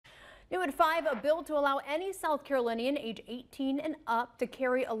New at 5, a bill to allow any South Carolinian age 18 and up to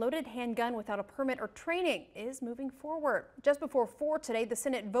carry a loaded handgun without a permit or training is moving forward. Just before 4 today, the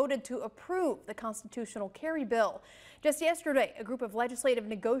Senate voted to approve the constitutional carry bill. Just yesterday, a group of legislative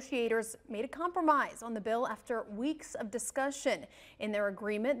negotiators made a compromise on the bill after weeks of discussion. In their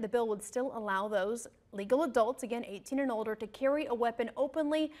agreement, the bill would still allow those legal adults, again 18 and older, to carry a weapon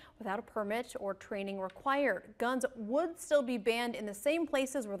openly without a permit or training required. Guns would still be banned in the same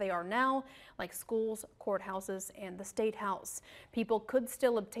places where they are now, like schools, courthouses, and the State House. People could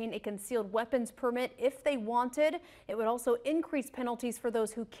still obtain a concealed weapons permit if they wanted. It would also increase penalties for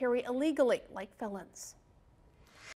those who carry illegally, like felons.